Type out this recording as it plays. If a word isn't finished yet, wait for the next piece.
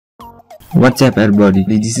What's up everybody,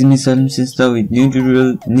 this is Mr. Sister with new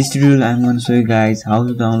tutorial. In this tutorial I'm going to show you guys how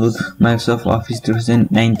to download Microsoft Office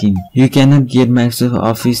 2019. You cannot get Microsoft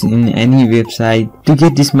Office in any website. To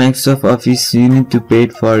get this Microsoft Office you need to pay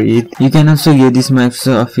for it. You can also get this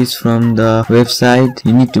Microsoft Office from the website.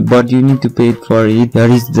 You need to pay for it.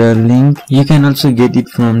 Here is the link. You can also get it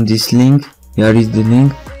from this link. Here is the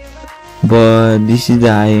link, but this is the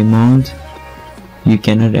high amount you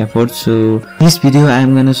cannot afford. So in this video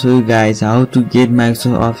I'm gonna show you guys how to get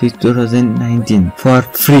Microsoft Office 2019 for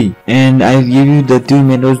free, and I'll give you the two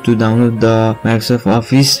methods to download the Microsoft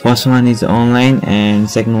Office. First one is online and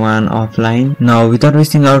second one offline. Now without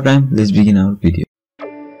wasting our time, let's begin our video.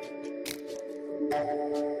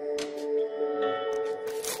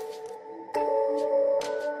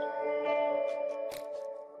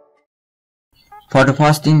 For the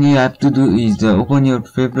first thing you have to do is open your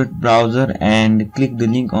favorite browser and click the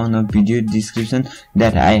link on the video description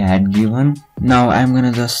that I had given. Now I'm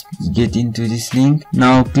gonna just get into this link.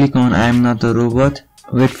 Now click on I'm not a robot.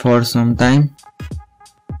 Wait for some time.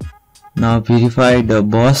 Now verify the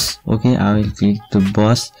boss. Okay, I will click the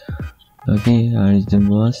boss. Okay, here is the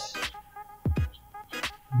boss.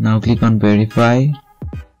 Now click on verify.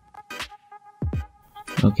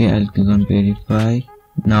 Okay, I'll click on verify.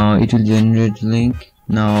 Now it will generate link.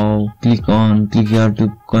 Now click here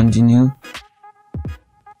to continue.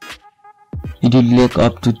 It will take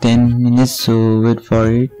up to 10 minutes, so wait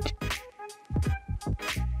for it.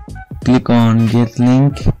 Click on get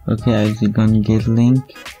link. Okay, I'll click on get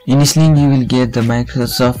link. In this link you will get the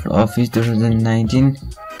Microsoft Office 2019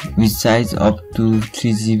 with size up to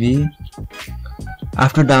 3 GB.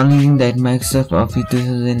 After downloading that Microsoft Office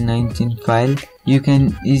 2019 file, you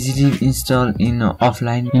can easily install in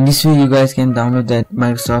offline. In this way you guys can download that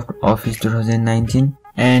Microsoft Office 2019,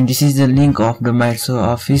 and this is the link of the Microsoft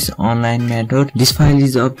Office online method. This file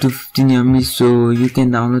is up to 15 MB, so you can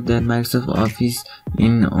download that Microsoft Office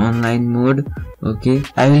in online mode. Okay,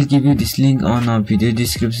 I will give you this link on our video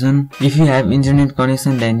description. If you have internet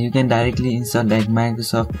connection, then you can directly install that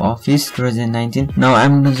Microsoft Office 2019. Now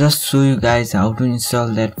I'm gonna just show you guys how to install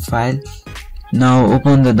that file. Now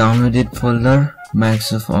open the downloaded folder,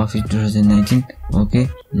 Microsoft Office 2019. Okay,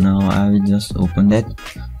 now I will just open that.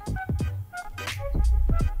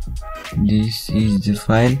 This is the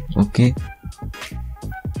file. Okay,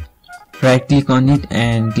 right click on it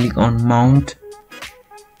and click on mount.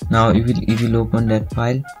 Now it will open that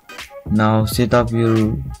file. Now set up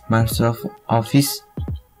your Microsoft Office.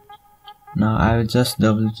 Now I will just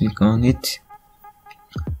double click on it.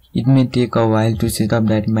 It may take a while to set up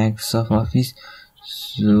that Microsoft Office,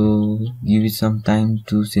 so give it some time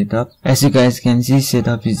to set up. As you guys can see,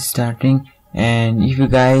 setup is starting. And if you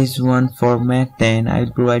guys want format, then I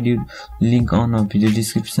will provide you link on our video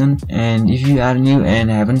description. And if you are new and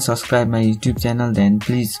haven't subscribed my YouTube channel, then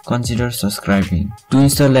please consider subscribing. To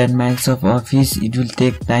install that Microsoft Office, it will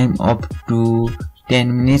take time up to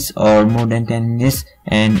 10 minutes or more than 10 minutes,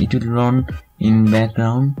 and it will run in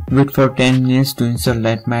background. Wait for 10 minutes to install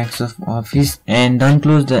that Microsoft Office, and don't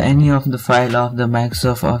close any of the file of the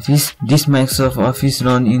Microsoft Office. This Microsoft Office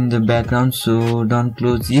run in the background, so don't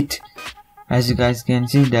close it. As you guys can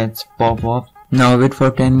see, that's pop up. Now wait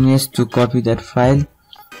for 10 minutes to copy that file.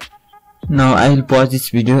 Now I will pause this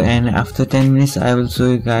video, and after 10 minutes I will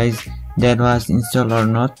show you guys that was installed or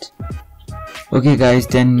not. Okay guys,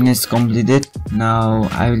 10 minutes completed. Now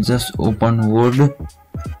I will just open Word.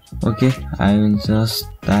 Okay, I will just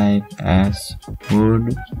type as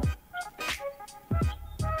Word.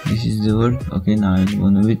 This is the Word. Okay, now I will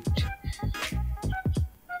open it.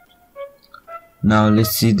 Now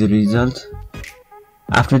let's see the result.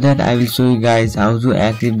 After that I will show you guys how to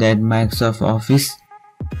activate that Microsoft Office.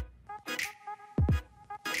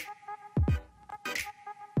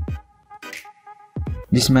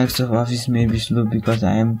 This Microsoft Office may be slow because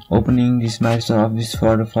I am opening this Microsoft Office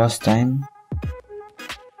for the first time.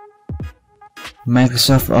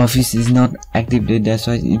 Microsoft Office is not activated, that's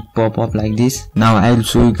why it pop up like this. Now I will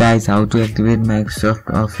show you guys how to activate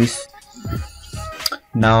Microsoft Office.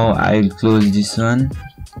 Now I will close this one.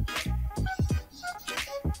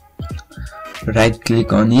 Right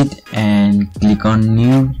click on it and click on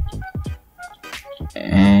new,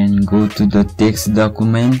 and go to the text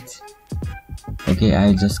document. Okay,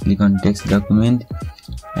 I just click on text document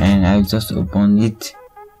and I just open it.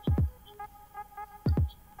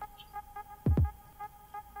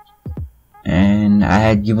 And I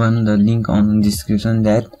had given the link on the description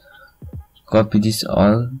that copy this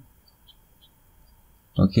all.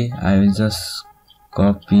 Okay, I will just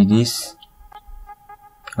copy this.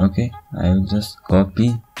 Okay, I will just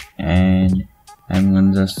copy and I'm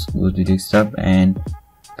gonna just go to desktop and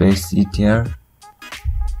paste it here.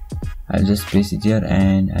 I'll just paste it here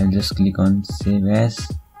and I'll just click on save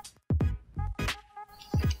as.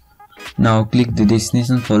 Now click the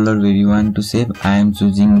destination folder where you want to save. I am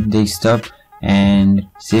choosing desktop and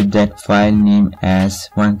save that file name as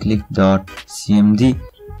oneclick.cmd.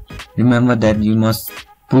 Remember that you must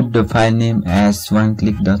put the file name as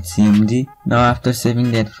oneclick.cmd. Now after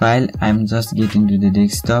saving that file, I'm just getting to the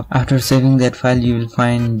desktop. After saving that file, you will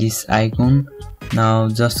find this icon. Now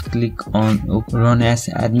just click on run as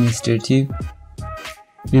administrative.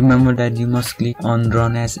 Remember that you must click on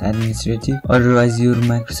run as administrative, otherwise your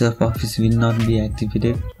Microsoft Office will not be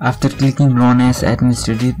activated. After clicking run as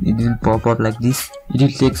administrative, it will pop up like this. It will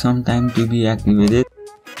take some time to be activated.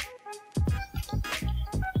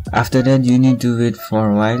 After that, you need to wait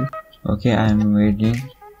for a while. Okay, I am waiting.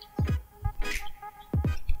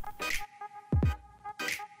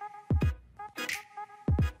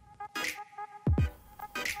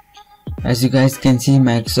 As you guys can see,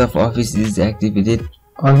 Microsoft Office is activated.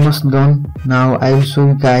 Almost done. Now I will show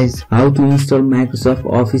you guys how to install Microsoft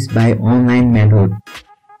Office by online method.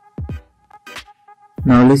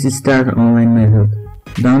 Now let's start online method.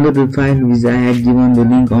 Download the file which I had given the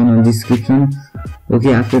link on the description.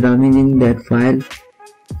 Okay, after downloading that file,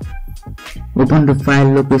 open the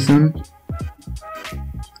file location.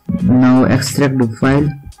 Now extract the file.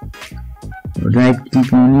 Right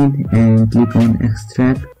click on it and click on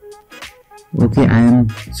extract. Okay, I am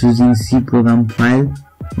choosing C program file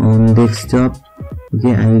on desktop.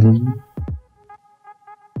 Okay, I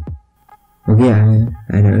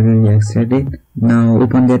already extracted. Now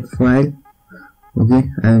open that file. Okay,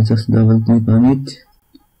 I will just double click on it.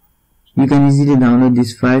 You can easily download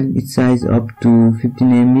this file. Its size up to 15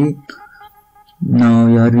 MB. Now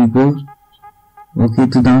here we go. Okay,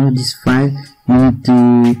 to download this file, you need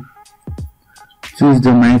to choose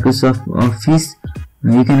the Microsoft Office.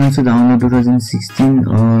 You can also download 2016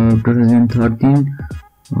 or 2013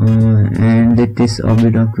 and the test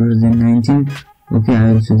update of 2019. Okay,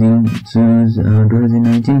 I will choose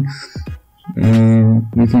 2019, and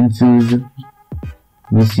you can choose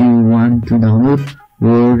which you want to download,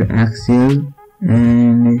 Word, Excel,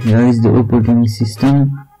 and here is the operating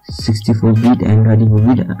system, 64-bit and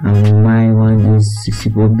 34-bit. My one is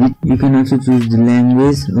 64-bit. You can also choose the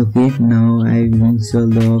language. Okay, now I will install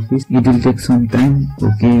the Office. It will take some time.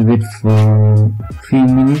 Okay, wait for few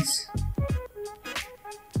minutes.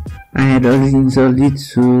 I had already installed it,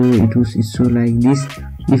 so it show like this.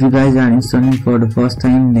 If you guys are installing for the first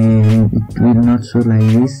time, then it will not show like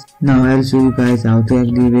this. Now I'll show you guys how to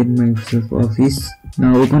activate Microsoft Office.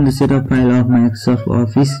 Now open the setup file of Microsoft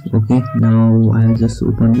Office. Okay, now I'll just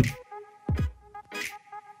open it.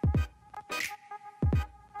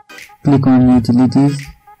 Click on utilities.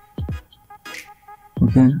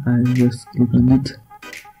 Okay, I'll just click on it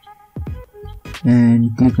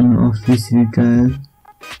and click on Office Retail.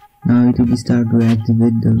 Now it will start to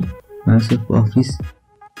activate the Microsoft Office.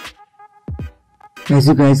 As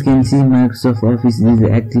you guys can see, Microsoft Office is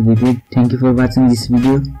activated. Thank you for watching this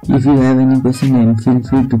video. If you have any question, then feel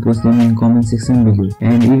free to post them in comment section below.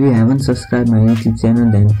 And if you haven't subscribed my YouTube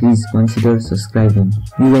channel, then please consider subscribing.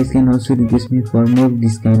 You guys can also request me for more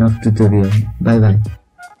this kind of tutorial. Bye bye.